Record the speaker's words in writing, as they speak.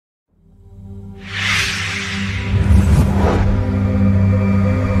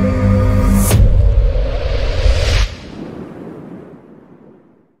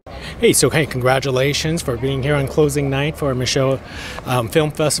Hey, congratulations for being here on closing night for Micheaux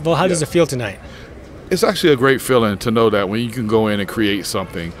Film Festival. How does it feel tonight? It's actually a great feeling to know that when you can go in and create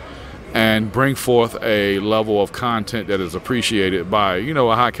something and bring forth a level of content that is appreciated by,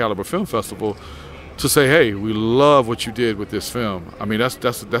 a high caliber film festival, to say, hey, we love what you did with this film. I mean, that's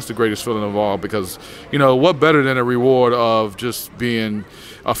the greatest feeling of all, because, what better than a reward of just being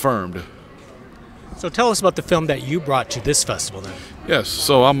affirmed. So tell us about the film that you brought to this festival then. Yes,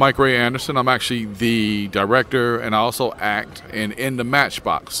 so I'm Mike Rae Anderson. I'm actually the director, and I also act in the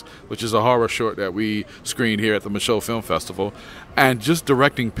Matchbox, which is a horror short that we screened here at the Micheaux Film Festival. And just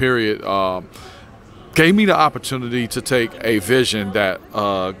directing, period, gave me the opportunity to take a vision that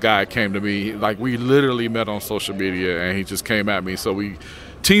guy came to me. Like, we literally met on social media, and he just came at me. So we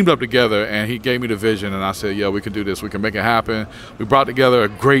teamed up together, and he gave me the vision, and I said, yeah, we can do this. We can make it happen. We brought together a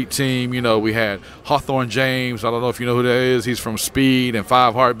great team. We had Hawthorne James. I don't know if you know who that is. He's from Speed and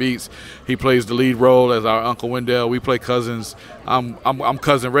 5 Heartbeats. He plays the lead role as our Uncle Wendell. We play cousins. I'm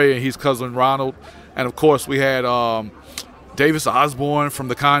Cousin Ray, and he's Cousin Ronald. And, of course, we had Davis Osborne from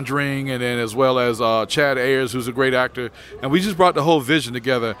The Conjuring, and then as well as Chad Ayers, who's a great actor. And we just brought the whole vision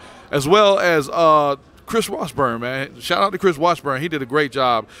together, as well as Chris Washburn, man. Shout out to Chris Washburn. He did a great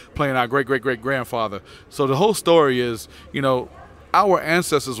job playing our great-great-great-grandfather. So the whole story is, our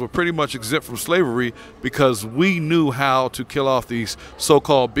ancestors were pretty much exempt from slavery because we knew how to kill off these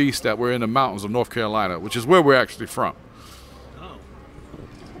so-called beasts that were in the mountains of North Carolina, which is where we're actually from.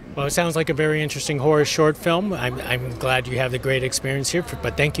 Well, it sounds like a very interesting horror short film. I'm glad you have the great experience here,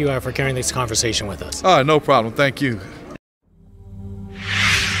 but thank you for carrying this conversation with us. No problem. Thank you.